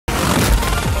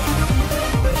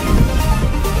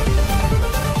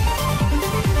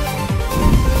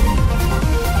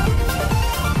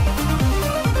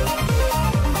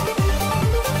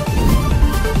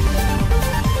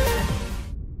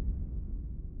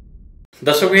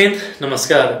दर्शकवृन्द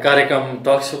नमस्कार। कार्यक्रम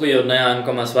टक शोको यो नयाँ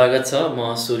अङ्कमा स्वागत छ।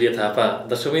 म सूर्य थापा।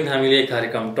 दर्शकवृन्द हामीले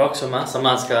कार्यक्रम टक शोमा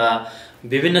समाजका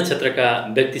विभिन्न क्षेत्रका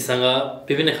व्यक्तिसँग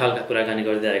विभिन्न खालका कुराकानी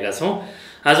गर्दै आएका छौँ।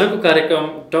 आजको कार्यक्रम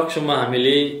टक शोमा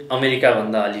हामीले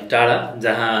अमेरिकाभन्दा अलि टाढा,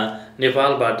 जहाँ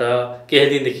नेपालबाट केही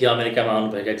दिनदेखि अमेरिकामा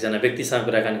आउनुभएका एकजना व्यक्तिसँग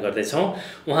कुराकानी गर्दैछौँ।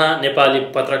 उहाँ नेपाली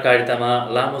पत्रकारितामा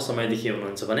लामो समयदेखि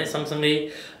हुनुहुन्छ भने सँगसँगै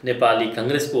नेपाली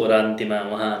काङ्ग्रेसको राजनीतिमा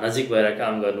उहाँ नजिक भएर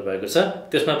काम गर्नुभएको छ।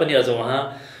 त्यसमा पनि अझ उहाँ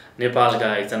नेपालका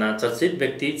एकजना चर्चित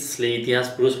व्यक्ति जसले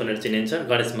इतिहास पुरुष भनेर चिनिन्छ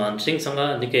गणेशमान सिंहसँग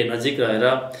निकै नजिक रहेर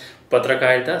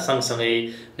पत्रकारिता सँगसँगै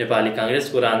नेपाली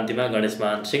काङ्ग्रेसको राजनीतिमा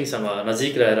गणेशमान सिंहसँग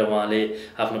नजिक रहेर उहाँले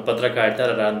आफ्नो पत्रकारिता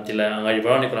र राजनीतिलाई अगाडि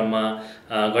बढाउने क्रममा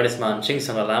गणेशमान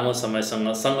सिंहसँग लामो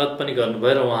समयसँग सङ्गत पनि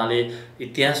गर्नुभयो र उहाँले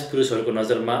इतिहास पुरुषहरूको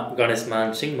नजरमा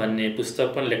गणेशमान सिंह भन्ने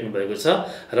पुस्तक पनि लेख्नुभएको छ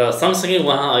र सँगसँगै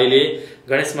उहाँ अहिले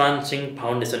गणेशमान सिंह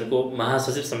फाउन्डेसनको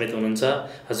महासचिव समेत हुनुहुन्छ।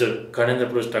 हजुर गणेन्द्र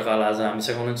पुरुष ढकाल आज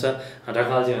हामीसँग हुनुहुन्छ।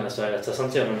 ढकालजी हुन स्वागत छ।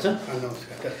 सन्चै हुनुहुन्छ?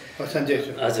 नमस्कार, सन्चै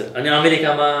छु। हजुर, अनि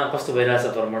अमेरिकामा कस्तो भइरहेछ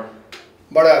भ्रमण?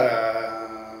 बडा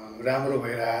राम्रो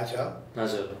भइरहेछ।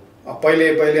 हजुर,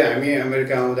 पहिले हामी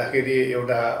अमेरिका आउँदाखेरि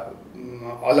एउटा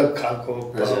अलग खालको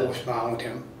उसमा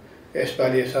आउँथ्यौँ।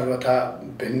 यसपालि सर्वथा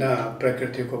भिन्न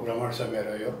प्रकृतिको भ्रमण छ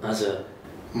मेरो यो। हजुर,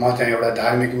 म चाहिँ एउटा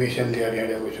धार्मिक मिसन लिएर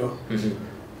हिँडेको छु।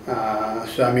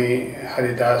 स्वामी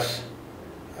हरिदास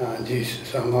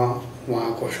जीसँग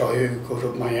उहाँको सहयोगीको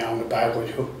रूपमा यहाँ आउनु पाएको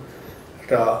छु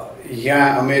र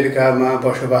यहाँ अमेरिकामा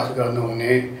बसोबास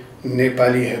गर्नुहुने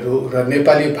नेपालीहरू र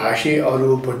नेपाली भाषी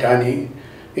अरू भुटानी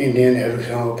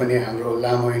इन्डियनहरूसँग पनि हाम्रो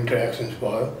लामो इन्टरेक्सन्स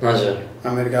भयो। हजुर,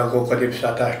 अमेरिकाको करिब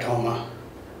 7-8 ठाउँमा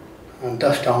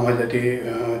 10 ठाउँमा जति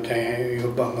चाहिँ यो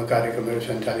कार्यक्रमहरू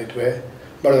सञ्चालित भए।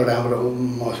 बडो राम्रो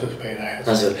महसुस भइरहेको छ।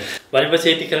 हजुर, भनेपछि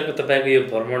यतिखेरको तपाईँको यो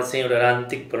भ्रमण चाहिँ एउटा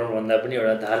राजनीतिक भ्रमणभन्दा पनि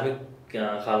एउटा धार्मिक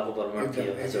खालको भ्रमण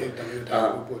थियो। हजुर,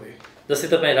 जस्तै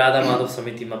तपाईँ राधा माधव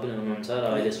समितिमा पनि हुनुहुन्छ र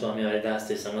अहिले स्वामी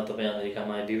हरिदासजीसँग तपाईँ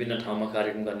अमेरिकामा विभिन्न ठाउँमा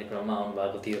कार्यक्रम गर्ने क्रममा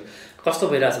आउनुभएको थियो। कस्तो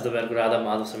भइरहेछ तपाईँहरूको राधा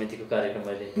माधव समितिको कार्यक्रम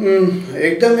अहिले?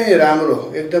 एकदमै राम्रो,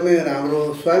 एकदमै राम्रो।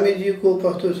 स्वामीजीको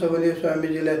कस्तो छ भने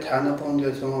स्वामीजीलाई थाहा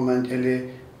नपाउँदैसम्म मान्छेले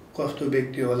कस्तो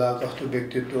व्यक्ति होला, कस्तो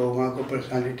व्यक्तित्व, उहाँको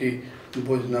पर्सनालिटी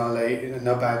बुझ्नलाई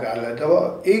नपाएकाहरूलाई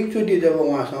जब एकचोटि जब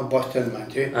उहाँसँग बस्छन्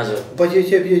मान्छे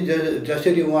बसिसकेपछि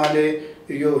जसरी उहाँले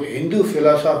यो हिन्दू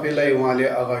फिलोसफीलाई उहाँले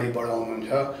अगाडि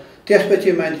बढाउनुहुन्छ,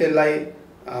 त्यसपछि मान्छेलाई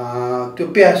त्यो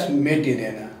प्यास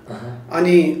मेटिँदैन।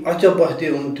 अनि अझ बस्दै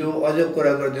हुन्थ्यो, अझ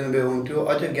कुरा गरिदिनु भए हुन्थ्यो,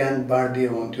 अझ ज्ञान बाँड्दै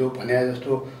हुन्थ्यो भने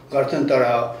जस्तो गर्छन्। तर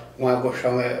उहाँको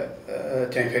समय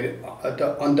चाहिँ फेरि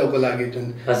अन्तको लागि जुन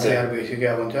तयार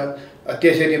भइसकेको हुन्छ,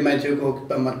 त्यसरी मान्छेको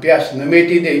प्यास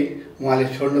नमेटिँदै उहाँले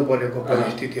छोड्नु परेको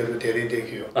परिस्थितिहरू धेरै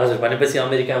देखियो। हजुर, भनेपछि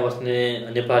अमेरिका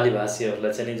बस्ने नेपाली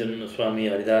भाषीहरूलाई चाहिँ जुन स्वामी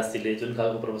हरिदासजीले जुन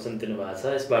खालको प्रवचन दिनुभएको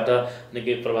छ यसबाट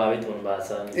निकै प्रभावित हुनुभएको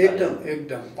छ। एकदम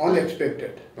एकदम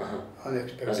अनएक्सपेक्टेड।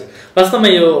 वास्तवमा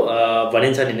यो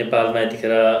भनिन्छ नि नेपालमा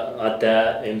यतिखेर हत्या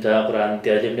हिंसाको राजनीति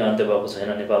अहिले पनि अन्त्य भएको छैन।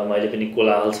 नेपालमा अहिले पनि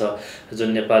कोलाहल छ। जुन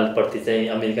नेपालप्रति चाहिँ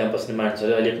अमेरिकामा बस्ने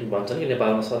मान्छेहरू अहिले पनि भन्छन् कि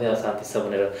नेपालमा सधैँ अशान्ति छ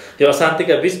भनेर। त्यो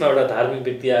अशान्तिका बिचमा एउटा धार्मिक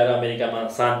व्यक्ति आएर अमेरिकामा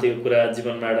शान्तिको कुरा,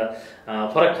 जीवनमा एउटा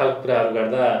फरक खालको कुराहरू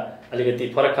गर्दा अलिकति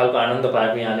फरक खालको आनन्द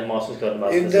पाएको यहाँले महसुस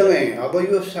गर्नुभएको? एकदमै। अब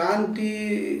यो शान्ति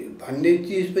भन्ने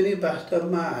चिज पनि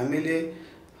वास्तवमा हामीले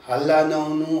हल्ला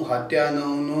नहुनु, हत्या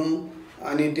नहुनु,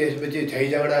 अनि त्यसपछि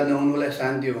झैझगडा नहुनुलाई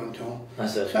शान्ति भन्छौँ।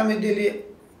 स्वामीजीले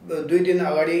 2 दिन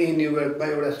अगाडि न्युयोर्कमा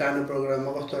एउटा सानो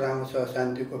प्रोग्राममा कस्तो राम्रो छ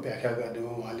शान्तिको व्याख्या गरिदिनु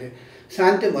उहाँले।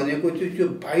 शान्ति भनेको चाहिँ त्यो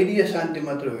बाहिरीय शान्ति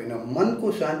मात्र होइन,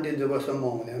 मनको शान्ति जबसम्म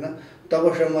हुँदैन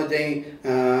तबसम्म चाहिँ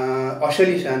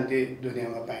असली शान्ति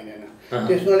दुनियाँमा पाइँदैन।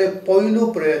 त्यसमाले पहिलो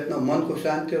प्रयत्न मनको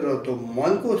शान्ति, र त्यो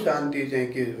मनको शान्ति चाहिँ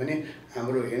के भने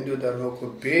हाम्रो हिन्दू धर्मको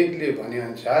वेदले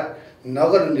भनेअनुसार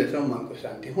नगरुन्जेलसम्म मनको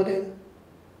शान्ति हुँदैन।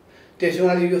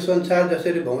 त्यसैले यो संसार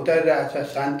जसरी भौँतारिरहेको छ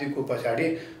शान्तिको पछाडि,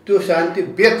 त्यो शान्ति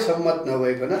वेदसम्मत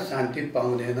नभइकन शान्ति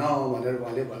पाउँदैन भनेर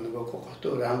उहाँले भन्नुभएको कस्तो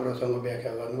राम्रोसँग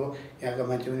व्याख्या गर्नुभयो। यहाँका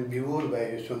मान्छे पनि विभोर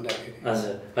भयो सुन्दाखेरि।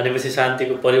 हजुर, भनेपछि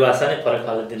शान्तिको परिभाषा नै फरक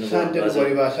खालको दिनु। शान्तिको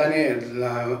परिभाषा नै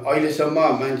अहिलेसम्म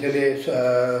मान्छेले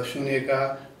सुनेका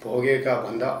भोगेका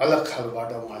भन्दा अलग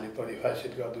खालबाट उहाँले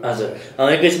परिभाषित गर्नु। हजुर,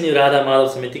 एकैछिन यो राधा माधव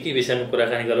समितिकै विषयमा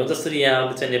कुराकानी गरौँ। जसरी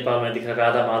यहाँले चाहिँ नेपालमा यतिखेर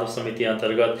राधा माधव समिति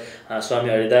अन्तर्गत स्वामी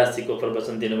हरिदासजीको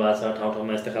प्रवचन दिनुभएको छ, ठाउँ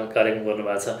ठाउँमा यस्तो खालको कार्यक्रम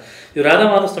गर्नुभएको छ। यो राधा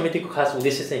माधव समितिको खास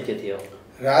उद्देश्य चाहिँ के थियो?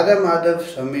 राधा माधव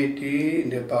समिति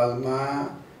नेपालमा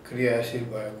क्रियाशील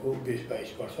भएको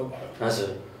 20-22 वर्ष भयो। हजुर,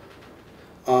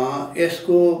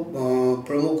 यसको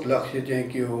प्रमुख लक्ष्य चाहिँ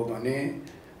के हो भने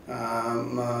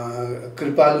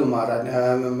कृपालु महाराज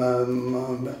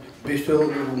विश्व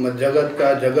जगतका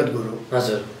जगतगुरु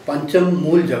पञ्चम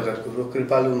मूल जगतगुरु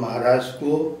कृपालु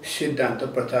महाराजको सिद्धान्त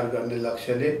प्रचार गर्ने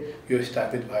लक्ष्यले यो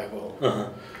स्थापित भएको हो।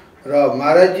 र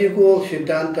महाराजजीको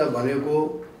सिद्धान्त भनेको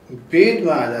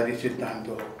वेदमा आधारित सिद्धान्त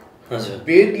हो।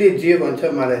 वेदले जे भन्छ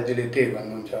महाराजजीले त्यही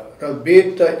भन्नुहुन्छ र वेद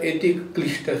त यति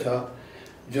क्लिष्ट छ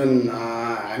जुन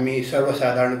हामी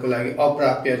सर्वसाधारणको लागि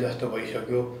अप्राप्य जस्तो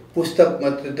भइसक्यो। पुस्तक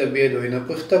मात्रै त वेद होइन,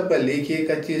 पुस्तकमा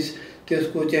लेखिएका चिज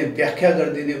त्यसको चाहिँ व्याख्या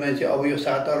गरिदिने मान्छे अब यो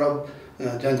 7 अरब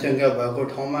जनसङ्ख्या भएको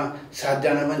ठाउँमा 7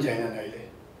 जना पनि छैनन् अहिले।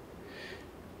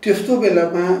 त्यस्तो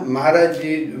बेलामा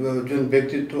महाराजजी जुन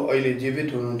व्यक्तित्व अहिले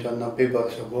जीवित हुनुहुन्छ 90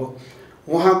 वर्षको,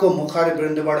 उहाँको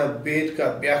मुखारवृन्दबाट वेदका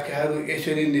व्याख्याहरू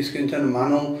यसरी निस्किन्छन्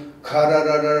मानौ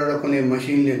खररर कुनै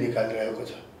मसिनले निकालिरहेको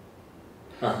छ।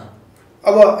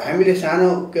 अब हामीले सानो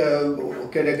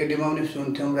केटाकेटीमा पनि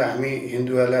सुन्थ्यौँ र हामी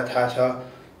हिन्दूहरूलाई थाहा छ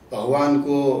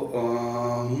भगवानको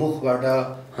मुखबाट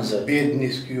वेद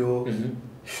निस्कियो,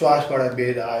 श्वासबाट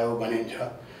वेद आयो भनिन्छ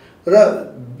र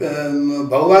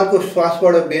भगवानको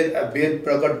श्वासबाट वेद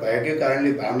प्रकट भएकै कारणले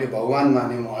हामीले भगवान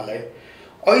मान्यौँ उहाँलाई।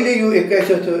 अहिले यो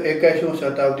 21औं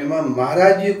शताब्दीमा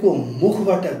महाराजजीको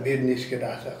मुखबाट वेद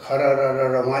निस्किरहेछ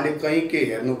खररर, उहाँले कहीँ केही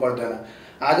हेर्नु पर्दैन।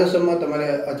 आजसम्म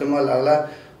तपाईँलाई अचम्म लाग्ला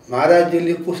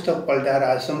महाराजजीले पुस्तक पल्टाएर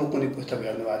आजसम्म कुनै पुस्तक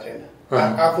हेर्नु भएको छैन,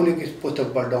 आफूले पुस्तक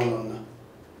पल्टाउनुहुन्न।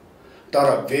 तर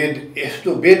वेद यस्तो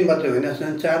वेद मात्रै होइन,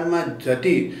 संसारमा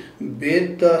जति वेद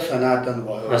त सनातन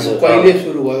भयो, कहिले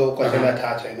सुरु भयो कसैलाई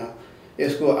थाहा छैन,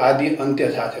 यसको आदि अन्त्य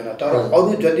थाहा छैन। तर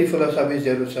अरू जति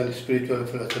फिलोसफिजहरू छन्, स्पिरिचुअल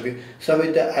फिलोसफी सबै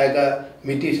त आएका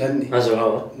मिति छन् नि।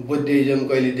 बुद्धिज्म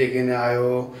कहिलेदेखि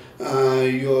आयो,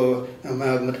 यो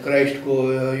क्राइस्टको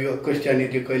यो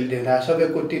क्रिस्चियनिटी कहिलेदेखि आयो,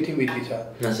 सबैको तिथि मिति छ।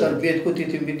 तर वेदको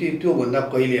तिथि मिति त्योभन्दा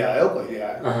कहिले आयो कहिले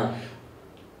आयो।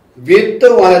 वेद त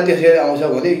उहाँलाई त्यसरी आउँछ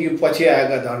भने यो पछि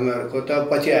आएका धर्महरूको त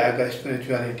पछि आएका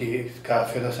स्पिरिचुअलिटीका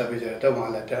फिलोसफीहरू त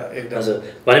उहाँलाई त एकदम।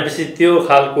 भनेपछि त्यो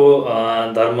खालको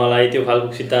धर्मलाई, त्यो खालको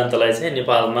सिद्धान्तलाई चाहिँ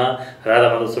नेपालमा राधा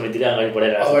माधव समितिले अगाडि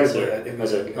बढाइरहेको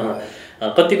छ।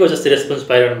 कतिको जस्तै रेस्पोन्स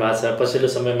पाइरहनु भएको छ? पछिल्लो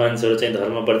समय मान्छेहरू चाहिँ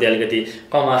धर्मप्रति अलिकति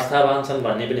कम आस्थावान छन्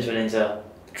भन्ने पनि सुनिन्छ।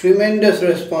 ट्रिमेन्डस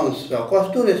रेस्पोन्स छ।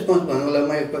 कस्तो रेस्पोन्स भन्नुलाई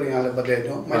म एकपल्ट यहाँलाई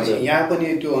बताइदिउँ। मैले यहाँ पनि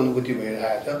त्यो अनुभूति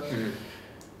भइरहेको छ।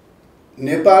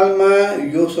 नेपालमा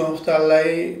यो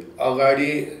संस्थालाई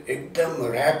अगाडि एकदम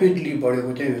ऱ्यापिडली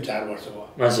बढेको चाहिँ यो 4 वर्ष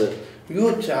भयो।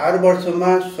 यो 4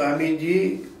 वर्षमा स्वामीजी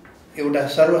एउटा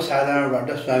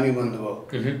सर्वसाधारणबाट स्वामी बन्नुभयो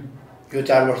यो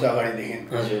 4 वर्ष अगाडिदेखि।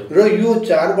 र यो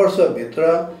 4 वर्षभित्र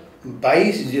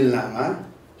 22 जिल्लामा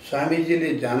स्वामीजीले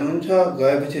जानुहुन्छ,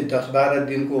 गएपछि 10-12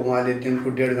 दिनको उहाँले दिनको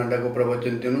 1.5 घन्टाको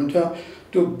प्रवचन दिनुहुन्छ।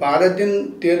 त्यो 12 दिन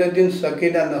 13 दिन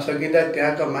सकिँदा नसकिँदा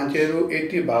त्यहाँका मान्छेहरू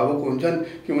यति भावुक हुन्छन्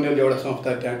कि उनीहरूले एउटा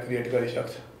संस्था त्यहाँ क्रिएट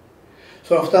गरिसक्छ।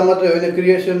 संस्था मात्रै होइन,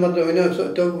 क्रिएसन मात्रै होइन,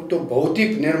 त्यो भौतिक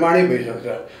निर्माणै भइसक्छ।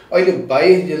 अहिले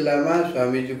 22 जिल्लामा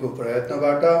स्वामीजीको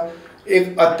प्रयत्नबाट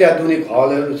एक अत्याधुनिक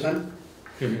हलहरू छन्।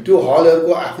 त्यो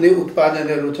हलहरूको आफ्नै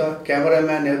उत्पादनहरू छ,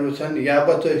 क्यामेराम्यानहरू छन्,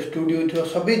 यावत स्टुडियो थियो,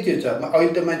 सबै चिज छ।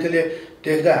 अहिले त मान्छेले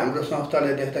देख्दा हाम्रो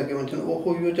संस्थाले देख्दा के भन्छन्, ओहो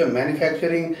यो चाहिँ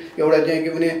म्यानुफ्याक्चरिङ एउटा चाहिँ के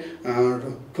भने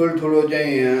ठुल्ठुलो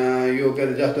चाहिँ यो के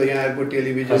अरे जस्तो यहाँहरूको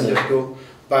टेलिभिजन जस्तो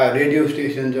वा रेडियो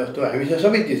स्टेसन जस्तो हामीसँग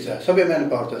सबै चिज छ, सबै म्यान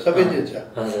पावर छ, सबै चिज छ।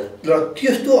 र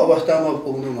त्यस्तो अवस्थामा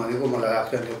पुग्नु भनेको मलाई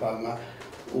लाग्छ नेपालमा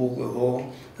हो।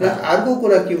 र अर्को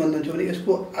कुरा के भन्नुहुन्छ भने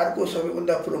यसको अर्को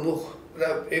सबैभन्दा प्रमुख र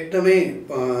एकदमै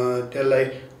त्यसलाई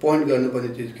पोइन्ट गर्नुपर्ने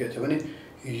चिज के छ भने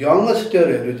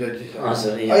यङ्गस्टरहरू जति छन्,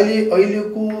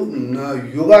 अहिलेको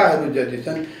युवाहरू जति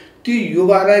छन्, ती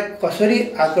युवालाई कसरी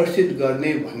आकर्षित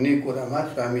गर्ने भन्ने कुरामा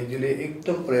स्वामीजीले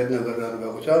एकदम प्रयत्न गरिरहनु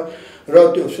भएको छ। र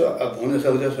त्यो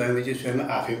हुनसक्छ स्वामीजी स्वयं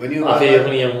आफै पनि उहाँ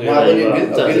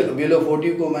पनि बिलो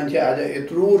 40 को मान्छे आज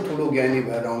यत्रो ठुलो ज्ञानी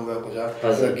भएर आउनुभएको छ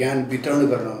र ज्ञान वितरण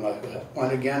गरिरहनु भएको छ।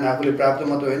 उहाँले ज्ञान आफूले प्राप्त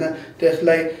मात्र होइन,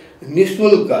 त्यसलाई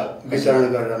निःशुल्क वितरण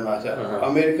गरिरहनु भएको छ।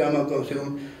 अमेरिकामा कमसेकम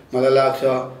मलाई लाग्छ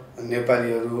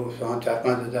नेपालीहरूसँग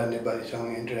 4-5 हजार नेपालीसँग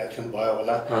इन्टरेक्सन भयो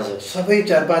होला। सबै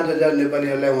 4-5 हजार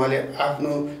नेपालीहरूलाई उहाँले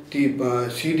आफ्नो ती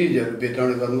सिडिजहरू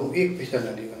वितरण गर्नु 1 पैसा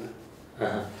नलिकन।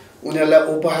 उनीहरूलाई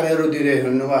उपहारहरू दिँदै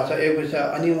हुनु भएको छ 1 पैसा।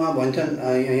 अनि उहाँ भन्छन्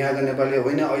यहाँका नेपाली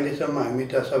होइन, अहिलेसम्म हामी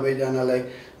त सबैजनालाई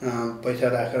पैसा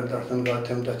राखेर दर्शन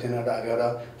गर्थ्यौँ, दक्षिणा राखेर,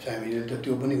 स्वामीजीले त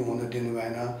त्यो पनि हुन दिनु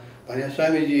भएन भने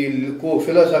स्वामीजीको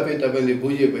फिलोसफी तपाईँले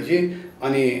बुझेपछि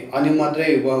अनि मात्रै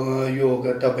यो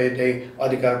तपाईँ चाहिँ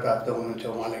अधिकार प्राप्त हुनुहुन्छ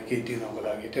उहाँलाई केही दिनको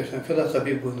लागि। त्यसमा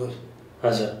फिलोसफी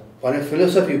बुझ्नुहोस् भने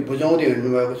फिलोसफी बुझाउँदै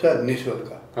हिँड्नुभएको छ निःशुल्क।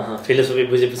 फिलोसफी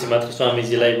बुझेपछि मात्र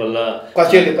स्वामीजीलाई बल्ल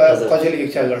कसैले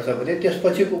इच्छा गर्छ भने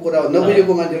त्यसपछिको कुरा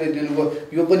नबुझेको मान्छेले दिनुभयो।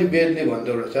 यो पनि वेदले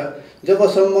भन्दो रहेछ,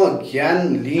 जबसम्म ज्ञान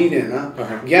लिइँदैन,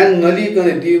 ज्ञान नलिकन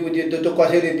दिएको त्यो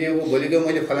कसैले दिएको भोलिको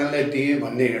मैले फलानलाई दिएँ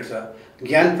भन्ने हिँड्छ।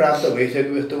 ज्ञान प्राप्त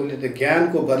भइसकेपछि त उसले त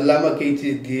ज्ञानको बदलामा केही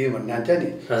चिज दिए भन्ने हुन्छ नि,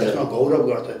 त्यसमा गौरव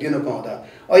गर्छ दिन पाउँदा।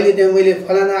 अहिले त्यहाँ मैले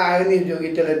फलाना आयो नि जोगी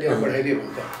त्यसलाई देव पठाइदिएँ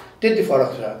भन्छ, त्यति फरक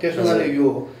छ। त्यसो हुनाले यो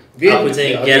आफू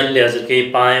चाहिँ ज्ञानले हजुर केही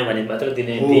पायो भने मात्र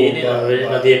दिने,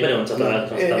 नदिए पनि हुन्छ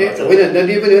होइन,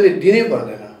 नदिए पनि भने दिनै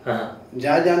पर्दैन।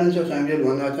 जहाँ जानुहुन्छ स्वामीजीले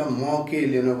भन्नुहुन्छ म के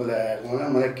लिनको लागि आएको होला,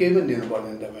 मलाई केही पनि दिनु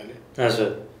पर्दैन तपाईँले। हजुर,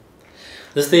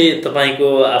 जस्तै तपाईँको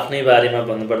आफ्नै बारेमा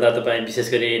भन्नुपर्दा तपाईँ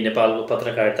विशेष गरी नेपालको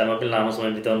पत्रकारितामा पनि लामो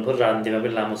समय बिताउनु भयो, राजनीतिमा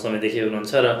पनि लामो समयदेखि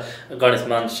हुनुहुन्छ र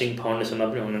गणेशमान सिंह फाउन्डेसनमा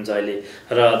पनि हुनुहुन्छ अहिले,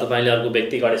 र तपाईँले अर्को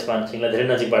व्यक्ति गणेशमान सिंहलाई धेरै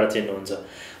नजिकबाट चिन्नुहुन्छ।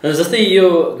 जस्तै यो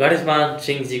गणेशमान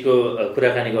सिंहजीको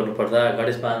कुराकानी गर्नुपर्दा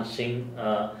गणेशमान सिंह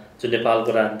जो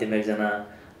नेपालको राजनीतिमा एकजना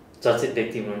चर्चित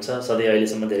व्यक्ति हुनुहुन्छ, सधैँ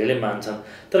अहिलेसम्म धेरैले मान्छन्,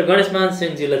 तर गणेशमान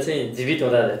सिंहजीलाई चाहिँ जीवित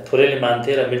हुँदा थोरैले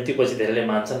मान्थे र मृत्युपछि धेरैले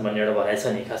मान्छन् भन्ने एउटा भनाइ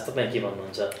छ नि, खास तपाईँ के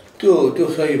भन्नुहुन्छ? त्यो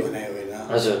सही भनाइ होइन।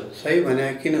 हजुर, सही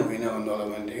भनाइ किन होइन भन्नु होला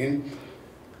भनेदेखि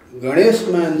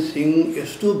गणेशमान सिंह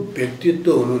यस्तो व्यक्तित्व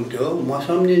हुनुहुन्थ्यो, म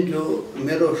सम्झिन्छु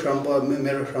मेरो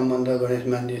सम्बन्ध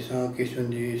गणेशमानजीसँग,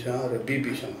 किशनजीसँग र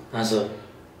बिपीसँग हजुर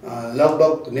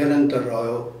लगभग निरन्तर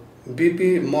रह्यो। बिपी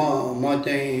म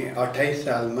चाहिँ 28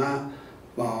 सालमा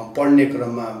पढ्ने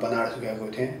क्रममा बनारस गएको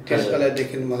थिएँ। त्यस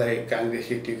बेलादेखि मलाई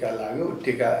काङ्ग्रेसी टिका लाग्यो,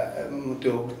 टिका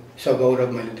त्यो सगौरव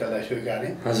मैले त्यसलाई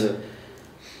स्वीकारेँ। हजुर,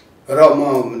 र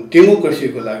म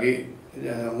डेमोक्रेसीको लागि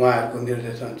उहाँहरूको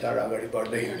निर्देशअनुसार अगाडि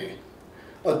बढ्दै हिँडेँ।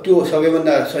 त्यो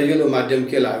सबैभन्दा सजिलो माध्यम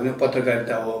के लाग्यो भने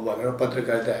पत्रकारिता हो भनेर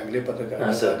पत्रकारिता हामीले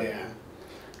पत्रकारिता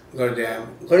गर्दै आयौँ।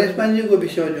 गणेशमानजीको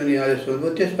विषयमा जुन यहाँले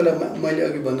सोध्नुभयो त्यस बेला मैले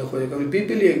अघि भन्नु खोजेको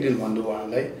बिपीले एक दिन भन्नुभयो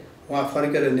उहाँलाई, उहाँ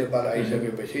फर्केर नेपाल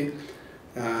आइसकेपछि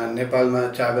नेपालमा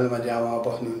चाबेलमा जहाँ उहाँ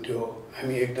बस्नुहुन्थ्यो,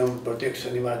 हामी एकदम प्रत्येक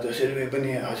शनिबार जसरी भए पनि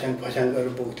हस्याङ फस्याङ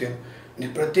गरेर पुग्थ्यौँ। अनि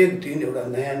प्रत्येक दिन एउटा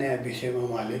नयाँ नयाँ विषयमा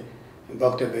उहाँले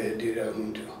वक्तव्य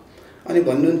दिइरहनुहुन्थ्यो। अनि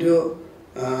भन्नुहुन्थ्यो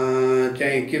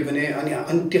चाहिँ के भने अनि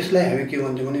त्यसलाई हामी के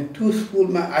भन्छौँ भने त्यो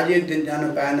स्कुलमा आज एक दिन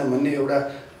जान पाएन भन्ने एउटा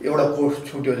कोर्स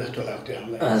छुट्यो जस्तो लाग्थ्यो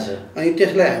हामीलाई। अनि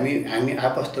त्यसलाई हामी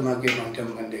आपस्तमा के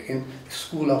भन्छौँ भनेदेखि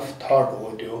स्कुल अफ थट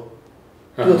हो त्यो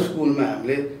स्कुलमा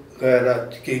हामीले गएर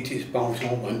केही चिज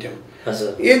पाउँछौँ भन्थ्यौँ।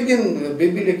 एक दिन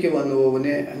बिपीले के भन्नुभयो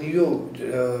भने अनि यो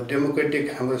डेमोक्रेटिक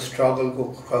हाम्रो स्ट्रगलको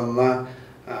क्रममा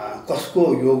कसको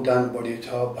योगदान बढी छ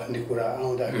भन्ने कुरा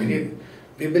आउँदाखेरि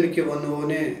बिपीले के भन्नुभयो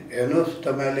भने हेर्नुहोस्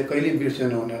तपाईँहरूले कहिले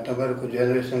बिर्सेनु हुने, तपाईँहरूको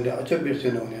जेनेरेसनले अझ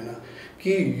बिर्सेनु हुनेन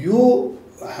कि यो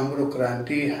हाम्रो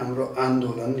क्रान्ति, हाम्रो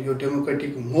आन्दोलन, यो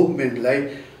डेमोक्रेटिक मुभमेन्टलाई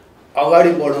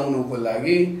अगाडि बढाउनुको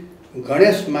लागि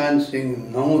गणेशमान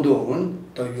सिंह नहुँदो हुन्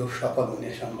त यो सफल हुने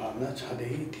सम्भावना छँदै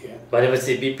थिएन।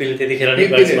 भनेपछि बिपीले त्यतिखेर नै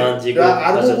गणेशमानजीको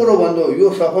अर्को कुरो भन्दा यो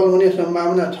सफल हुने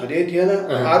सम्भावना छँदै थिएन।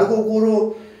 अर्को कुरो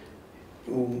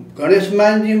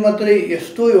गणेशमानजी मात्रै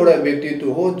यस्तो एउटा व्यक्तित्व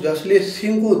हो जसले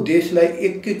सिंहको देशलाई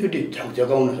एकैचोटि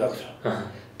झकझकाउन सक्छ।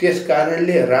 त्यस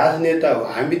कारणले राजनेता हो,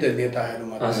 हामी त नेताहरू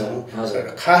मात्र हौँ,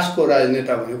 खासको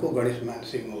राजनेता भनेको गणेशमान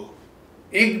सिंह हो।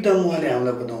 एकदम उहाँले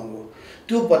हामीलाई बताउनु हो।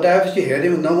 त्यो बताएपछि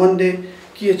हेऱ्यौँ नभन्दै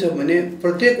के छ भने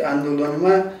प्रत्येक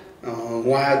आन्दोलनमा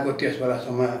उहाँहरूको त्यस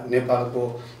बेलासम्म नेपालको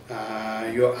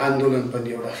यो आन्दोलन पनि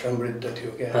एउटा समृद्ध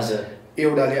थियो क्या।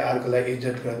 एउटाले अर्कोलाई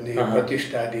इज्जत गर्ने,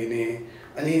 प्रतिष्ठा दिने,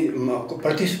 अनि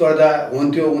प्रतिस्पर्धा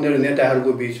हुन्थ्यो उनीहरू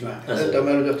नेताहरूको बिचमा।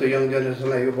 तपाईँहरू जस्तो यङ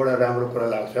जेनेरेसनलाई यो बडा राम्रो कुरा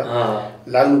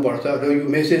लाग्नुपर्छ र यो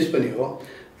मेसेज पनि हो।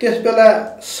 त्यस बेला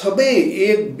सबै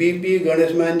एक बिपी,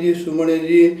 गणेशमानजी,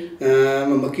 सुमणेजी,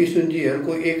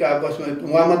 किशनजीहरूको एक आपसमा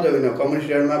उहाँ मात्र होइन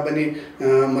कम्युनिस्टहरूमा पनि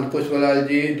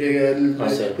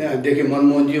पुष्पलालजीदेखि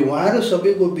मनमोहनजी उहाँहरू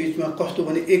सबैको बिचमा कस्तो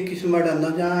भने एक किसिमबाट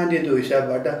नजाने त्यो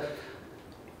हिसाबबाट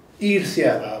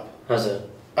ईर्ष्या भाव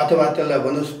अथवा त्यसलाई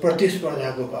भन्नुहोस्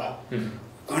प्रतिस्पर्धाको भाव।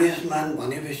 गणेशमान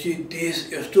भनेपछि देश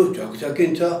यस्तो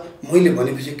झकझकिन्छ, मैले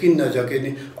भनेपछि किन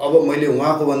नझकिने, अब मैले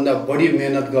उहाँको भन्दा बढी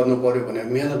मेहनत गर्नु पर्यो भनेर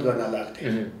मेहनत गर्न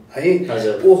लाग्थेँ है।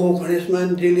 ओहो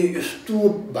गणेशमानजीले यस्तो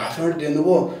भाषण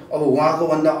दिनुभयो, अब उहाँको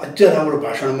भन्दा अझ राम्रो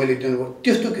भाषण मैले दिनुभयो,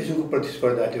 त्यस्तो किसिमको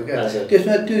प्रतिस्पर्धा थियो क्या।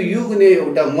 त्यसमा त्यो युग नै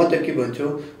एउटा म त के भन्छु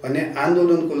भने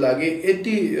आन्दोलनको लागि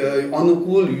यति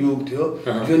अनुकूल युग थियो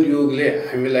जुन युगले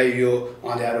हामीलाई यो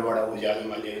अँध्यारोबाट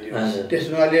उज्यालोमा ल्याइदियो।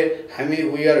 त्यसमाले हामी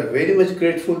we are very much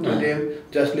grateful to them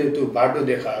जसले त्यो बाटो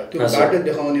देखायो। त्यो बाटो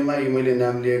देखाउनेमा यी मैले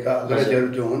नाम लिएका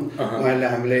अग्रजहरू जो हुन्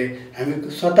उहाँलाई हामी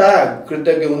सदा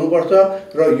कृतज्ञ हुनुपर्छ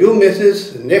र यो मेसेज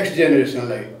नेक्स्ट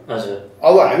जेनेरेसनलाई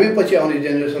अब हामी पछि आउने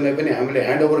जेनेरेसनलाई पनि हामीले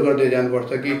ह्यान्डओभर गर्दै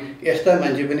जानुपर्छ कि यस्ता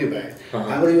मान्छे पनि भए।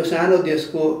 हाम्रो यो सानो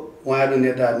देशको उहाँहरू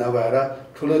नेता नभएर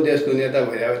ठुलो देशको नेता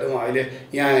भइरहेको त अहिले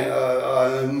यहाँ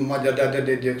म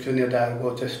जताततै देख्छु नेताहरूको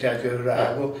चाहिँ स्ट्याचुहरू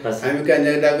राखेको। हामी कहाँ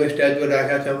नेताको स्ट्याचु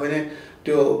राखेको छ भने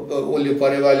त्यो ओली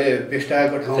परेवाले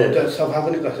बिस्ताएको ठाउँ त सफा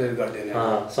पनि कसरी गर्दैन,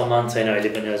 सम्मान छैन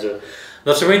अहिले पनि। हजुर,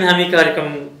 दर्शकबिन हामी कार्यक्रम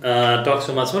टक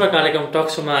सोमा छौँ र कार्यक्रम टक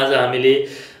सोमा आज हामीले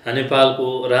नेपालको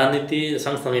राजनीति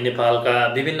सँगसँगै नेपालका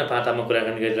विभिन्न पाटामा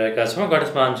कुराकानी गरिरहेका छौँ।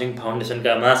 गणेश मान सिंह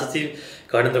फाउन्डेसनका महासचिव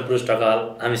घणेन्द्र पुरुष ढकाल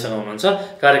हामीसँग हुनुहुन्छ।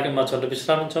 कार्यक्रममा छोटो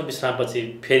विश्राम हुन्छ, विश्रामपछि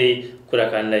फेरि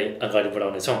कुराकानीलाई अगाडि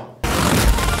बढाउनेछौँ।